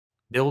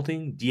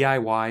Building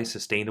DIY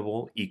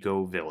Sustainable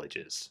Eco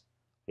Villages.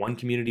 One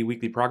Community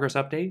Weekly Progress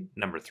Update,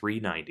 number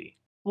 390.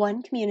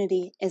 One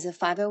Community is a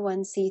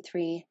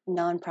 501c3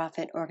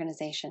 nonprofit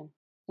organization.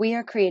 We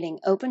are creating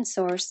open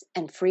source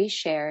and free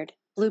shared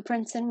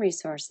blueprints and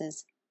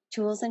resources,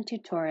 tools and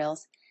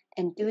tutorials,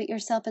 and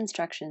do-it-yourself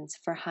instructions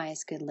for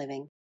highest good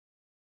living.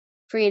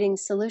 Creating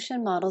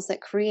solution models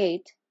that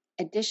create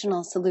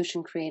additional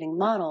solution creating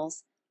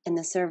models in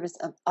the service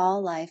of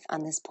all life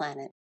on this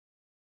planet.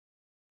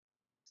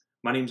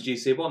 My name is Jay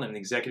Sable, and I'm the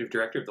Executive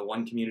Director of the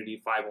One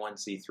Community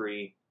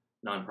 501c3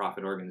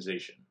 nonprofit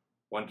organization.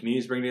 One Community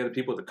is bringing together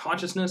people with the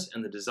consciousness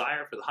and the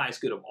desire for the highest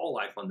good of all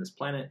life on this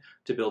planet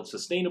to build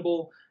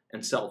sustainable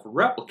and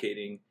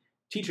self-replicating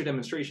teacher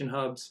demonstration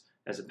hubs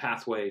as a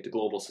pathway to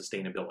global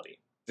sustainability.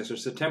 This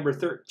is September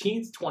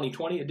 13th,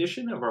 2020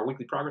 edition of our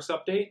weekly progress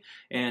update,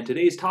 and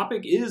today's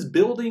topic is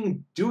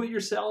building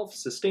do-it-yourself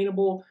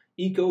sustainable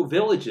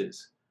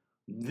eco-villages.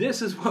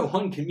 This is what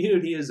One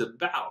Community is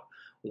about.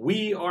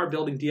 We are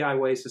building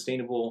DIY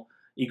sustainable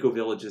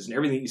eco-villages, and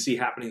everything you see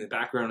happening in the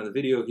background of the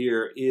video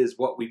here is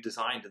what we've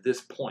designed to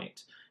this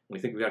point. We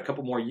think we've got a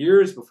couple more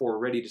years before we're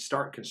ready to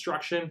start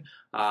construction,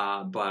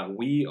 but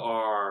we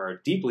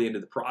are deeply into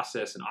the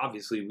process, and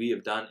obviously we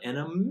have done an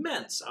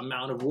immense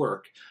amount of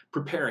work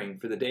preparing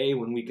for the day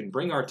when we can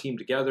bring our team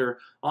together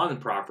on the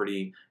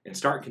property and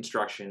start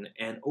construction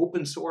and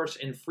open source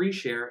and free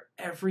share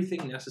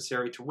everything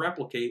necessary to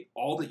replicate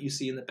all that you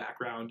see in the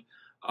background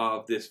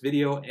of this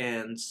video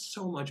and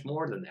so much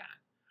more than that.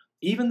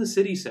 Even the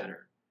city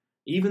center,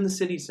 which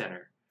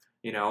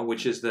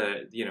is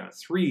the,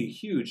 three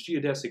huge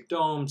geodesic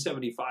domes,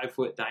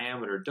 75-foot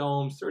diameter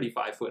domes,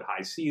 35-foot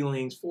high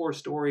ceilings, 4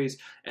 stories,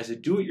 as a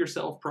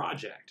do-it-yourself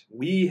project.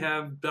 We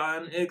have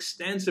done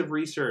extensive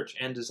research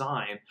and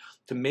design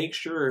to make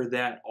sure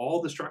that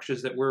all the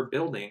structures that we're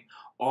building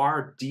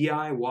are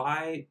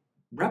DIY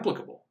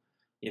replicable.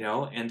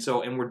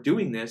 And we're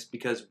doing this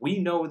because we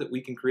know that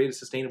we can create a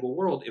sustainable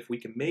world if we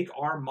can make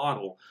our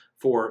model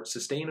for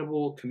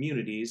sustainable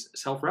communities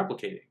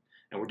self-replicating.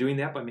 And we're doing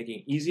that by making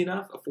it easy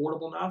enough,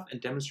 affordable enough,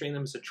 and demonstrating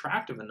them as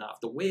attractive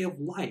enough, the way of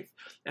life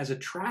as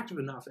attractive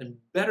enough and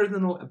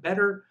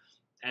better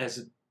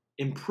as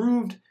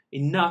improved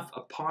enough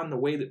upon the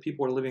way that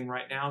people are living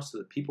right now, so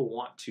that people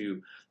want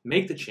to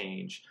make the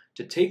change,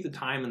 to take the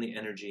time and the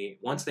energy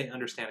once they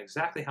understand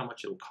exactly how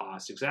much it'll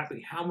cost,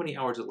 exactly how many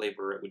hours of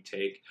labor it would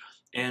take,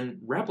 and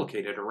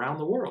replicate it around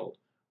the world,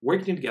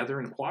 working together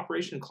in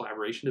cooperation and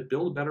collaboration to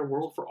build a better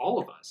world for all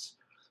of us.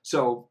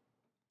 So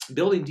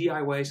building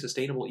DIY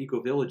sustainable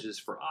eco-villages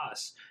for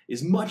us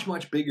is much,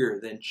 much bigger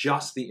than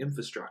just the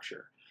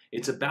infrastructure.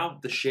 It's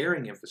about the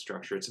sharing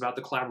infrastructure. It's about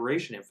the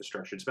collaboration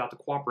infrastructure. It's about the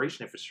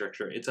cooperation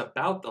infrastructure. It's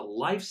about the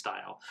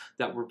lifestyle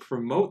that will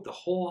promote the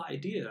whole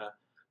idea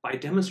by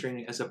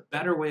demonstrating it as a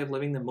better way of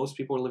living than most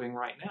people are living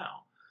right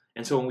now.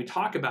 And so when we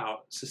talk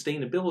about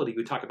sustainability,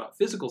 we talk about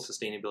physical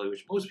sustainability,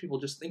 which most people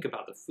just think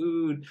about the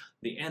food,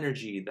 the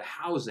energy, the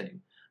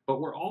housing.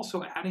 But we're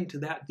also adding to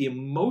that the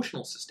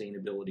emotional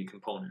sustainability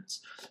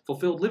components,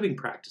 fulfilled living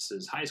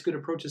practices, highest good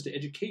approaches to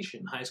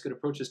education, highest good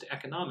approaches to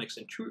economics,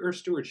 and true earth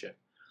stewardship.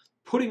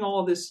 Putting all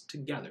of this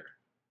together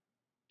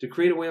to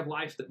create a way of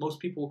life that most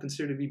people will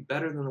consider to be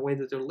better than the way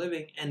that they're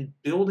living, and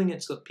building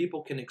it so that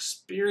people can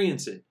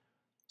experience it,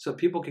 so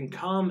people can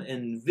come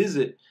and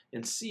visit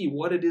and see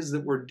what it is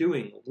that we're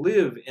doing.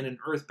 Live in an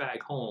earth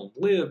bag home,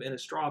 live in a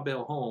straw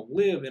bale home,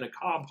 live in a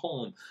cob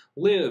home,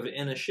 live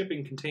in a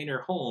shipping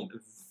container home,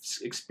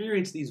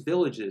 experience these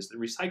villages, the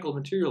recycled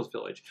materials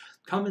village.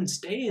 Come and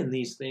stay in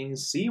these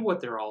things, see what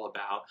they're all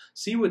about,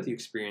 see what the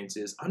experience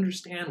is,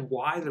 understand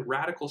why the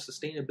radical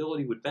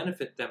sustainability would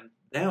benefit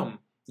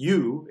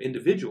you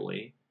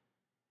individually,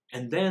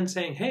 and then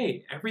saying,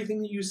 hey,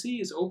 everything that you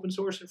see is open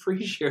source and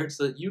free shared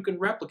so that you can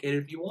replicate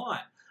it if you want.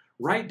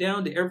 Right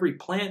down to every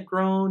plant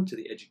grown, to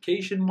the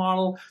education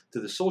model,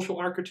 to the social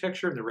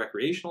architecture and the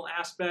recreational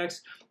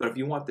aspects. But if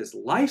you want this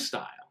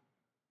lifestyle,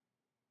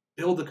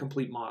 build a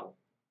complete model.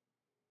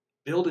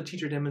 Build a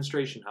teacher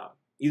demonstration hub.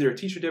 Either a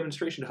teacher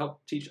demonstration to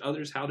help teach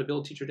others how to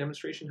build teacher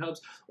demonstration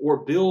hubs,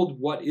 or build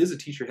what is a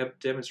teacher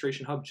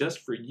demonstration hub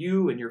just for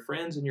you and your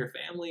friends and your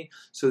family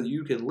so that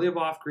you can live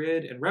off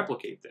grid and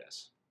replicate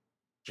this.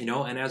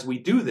 And as we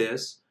do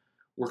this,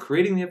 we're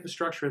creating the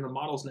infrastructure and the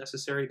models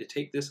necessary to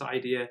take this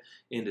idea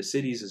into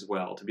cities as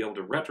well, to be able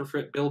to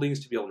retrofit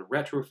buildings, to be able to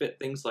retrofit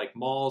things like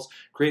malls,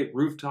 create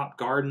rooftop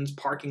gardens,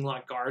 parking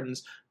lot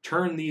gardens,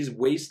 turn these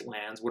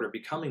wastelands, what are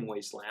becoming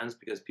wastelands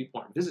because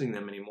people aren't visiting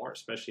them anymore,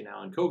 especially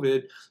now in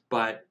COVID,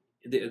 but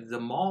the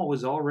mall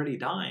was already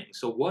dying.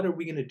 So what are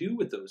we going to do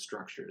with those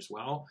structures?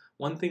 Well,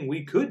 one thing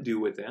we could do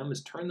with them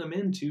is turn them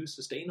into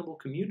sustainable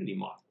community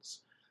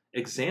models,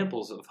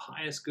 examples of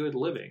highest good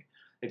living,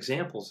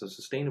 examples of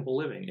sustainable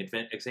living,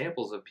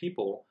 examples of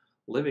people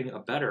living a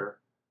better,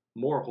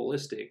 more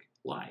holistic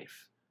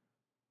life,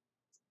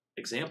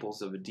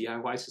 examples of a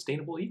DIY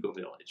sustainable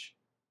eco-village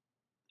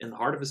in the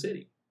heart of a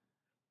city,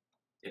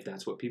 if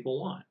that's what people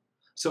want.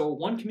 So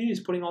One Community is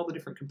putting all the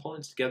different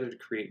components together to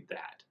create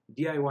that.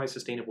 DIY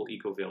sustainable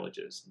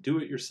eco-villages,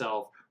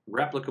 do-it-yourself,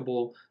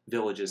 replicable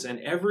villages. And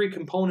every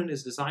component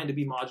is designed to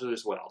be modular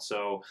as well.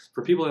 So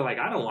for people that are like,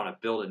 I don't want to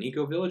build an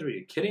eco-village, are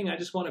you kidding? I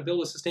just want to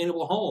build a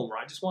sustainable home, or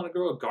I just want to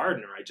grow a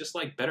garden, or I just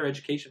like better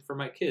education for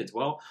my kids.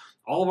 Well,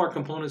 all of our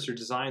components are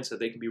designed so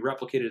they can be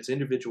replicated as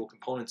individual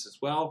components as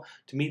well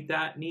to meet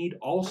that need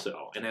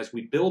also. And as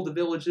we build the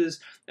villages,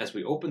 as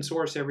we open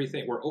source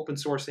everything, we're open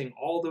sourcing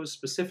all those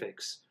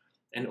specifics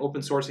and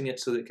open sourcing it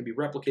so that it can be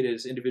replicated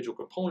as individual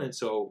components.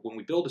 So when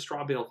we build a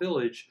straw bale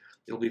village,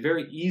 it'll be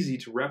very easy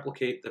to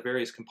replicate the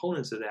various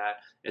components of that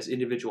as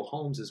individual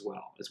homes as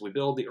well. As we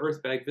build the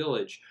earth bag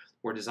village,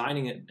 we're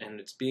designing it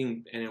and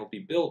it'll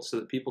be built so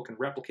that people can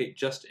replicate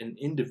just an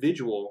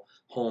individual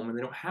home and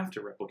they don't have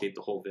to replicate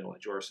the whole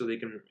village, or so they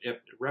can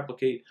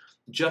replicate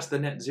just the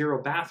net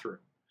zero bathroom,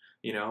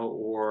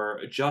 or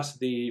just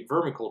the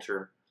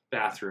vermiculture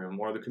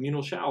bathroom, or the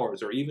communal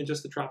showers, or even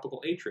just the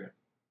tropical atrium.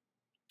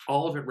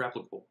 All of it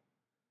replicable,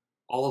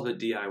 all of it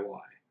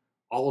DIY,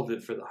 all of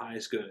it for the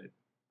highest good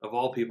of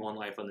all people in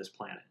life on this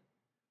planet.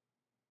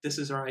 This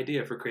is our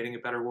idea for creating a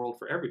better world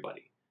for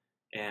everybody.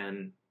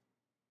 And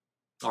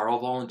our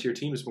all-volunteer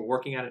team has been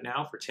working at it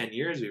now for 10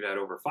 years. We've had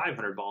over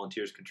 500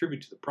 volunteers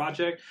contribute to the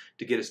project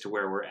to get us to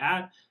where we're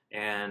at.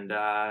 And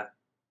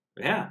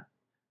yeah,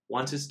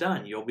 once it's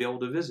done, you'll be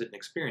able to visit and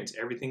experience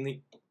everything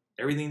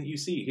that you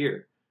see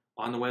here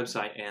on the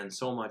website and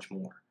so much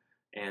more.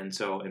 And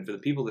for the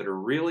people that are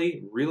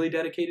really, really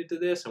dedicated to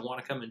this and want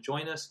to come and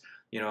join us,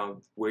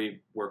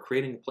 we're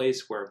creating a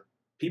place where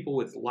people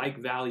with like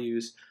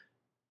values,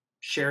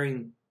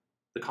 sharing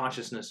the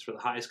consciousness for the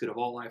highest good of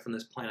all life on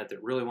this planet,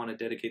 that really want to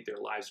dedicate their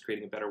lives to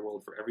creating a better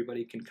world for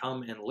everybody, can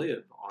come and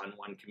live on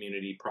one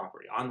community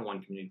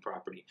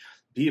property,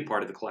 be a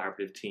part of the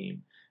collaborative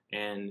team,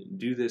 and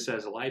do this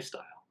as a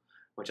lifestyle,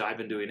 which I've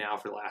been doing now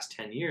for the last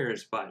 10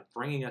 years, but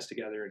bringing us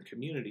together in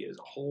community is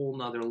a whole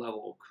nother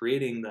level,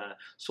 creating the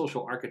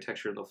social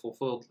architecture, the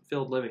fulfilled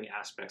living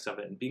aspects of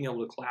it, and being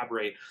able to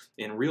collaborate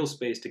in real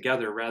space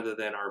together rather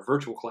than our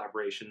virtual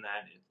collaboration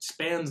that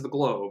spans the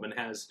globe and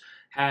has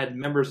had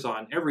members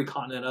on every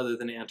continent other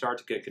than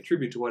Antarctica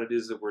contribute to what it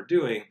is that we're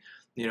doing,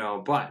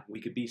 but we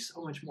could be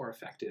so much more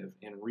effective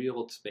in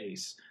real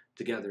space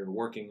together,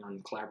 working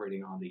on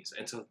collaborating on these.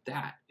 And so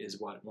that is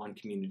what One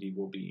Community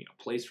will be,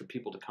 a place for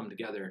people to come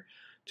together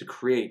to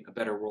create a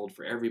better world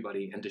for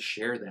everybody and to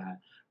share that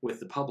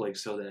with the public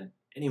so that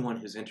anyone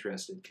who's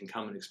interested can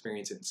come and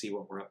experience it and see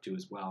what we're up to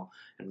as well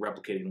and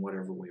replicate it in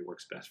whatever way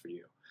works best for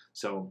you.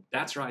 So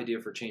that's our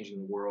idea for changing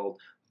the world.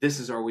 This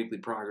is our weekly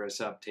progress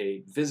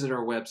update. Visit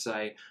our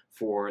website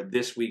for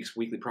this week's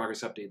weekly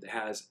progress update that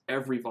has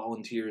every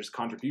volunteer's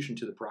contribution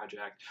to the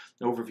project,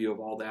 an overview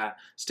of all that.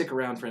 Stick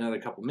around for another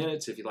couple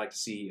minutes if you'd like to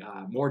see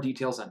more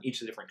details on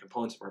each of the different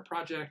components of our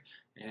project.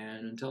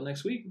 And until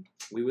next week,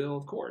 we will,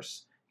 of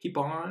course, keep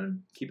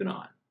on keeping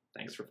on.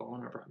 Thanks for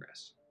following our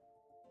progress.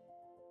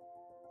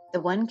 The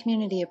One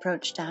Community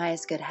approach to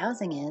highest good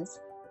housing is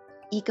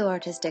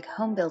eco-artistic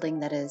home building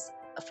that is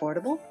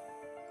affordable,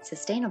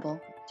 sustainable,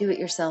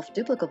 do-it-yourself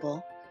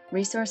duplicable,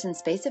 resource and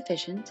space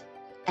efficient,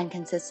 and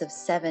consists of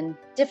 7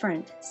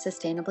 different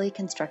sustainably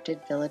constructed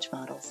village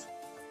models.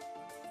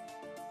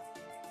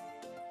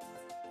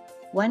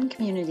 One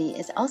Community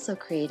is also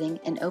creating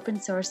an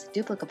open-source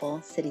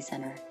duplicable city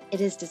center.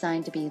 It is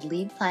designed to be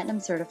LEED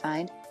Platinum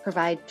certified,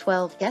 provide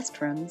 12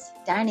 guest rooms,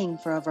 dining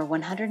for over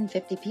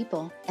 150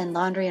 people, and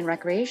laundry and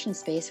recreation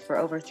space for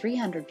over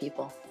 300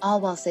 people,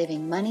 all while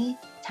saving money,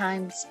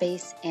 time,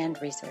 space,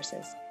 and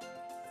resources.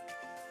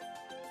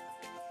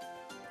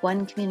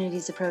 One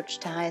Community's approach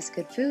to highest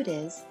good food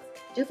is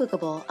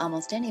duplicable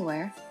almost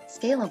anywhere,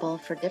 scalable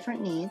for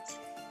different needs,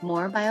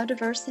 more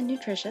biodiverse and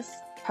nutritious,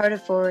 part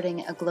of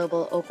forwarding a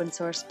global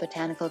open-source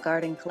botanical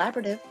garden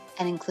collaborative,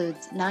 and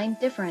includes 9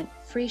 different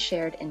free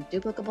shared and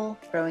duplicable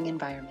growing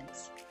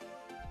environments.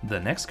 The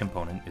next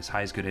component is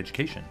highest good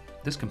education.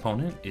 This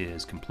component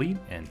is complete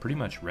and pretty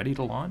much ready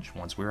to launch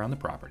once we're on the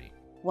property.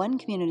 One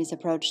Community's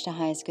approach to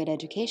highest good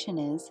education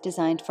is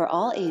designed for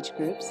all age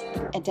groups,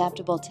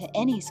 adaptable to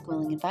any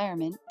schooling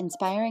environment,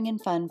 inspiring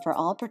and fun for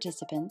all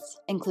participants,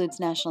 includes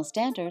national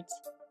standards,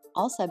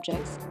 all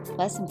subjects,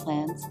 lesson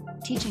plans,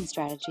 teaching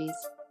strategies,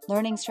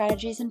 learning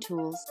strategies and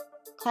tools,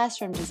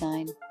 classroom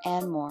design,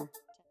 and more.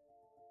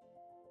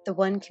 The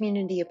One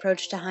Community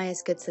approach to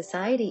highest good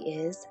society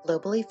is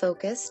globally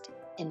focused,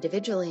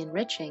 individually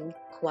enriching,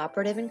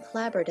 cooperative and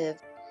collaborative,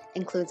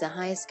 includes a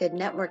highest good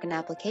network and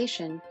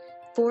application,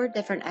 4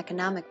 different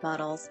economic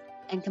models,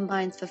 and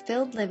combines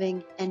fulfilled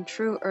living and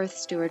true earth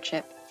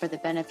stewardship for the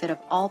benefit of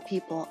all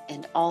people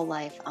and all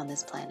life on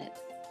this planet.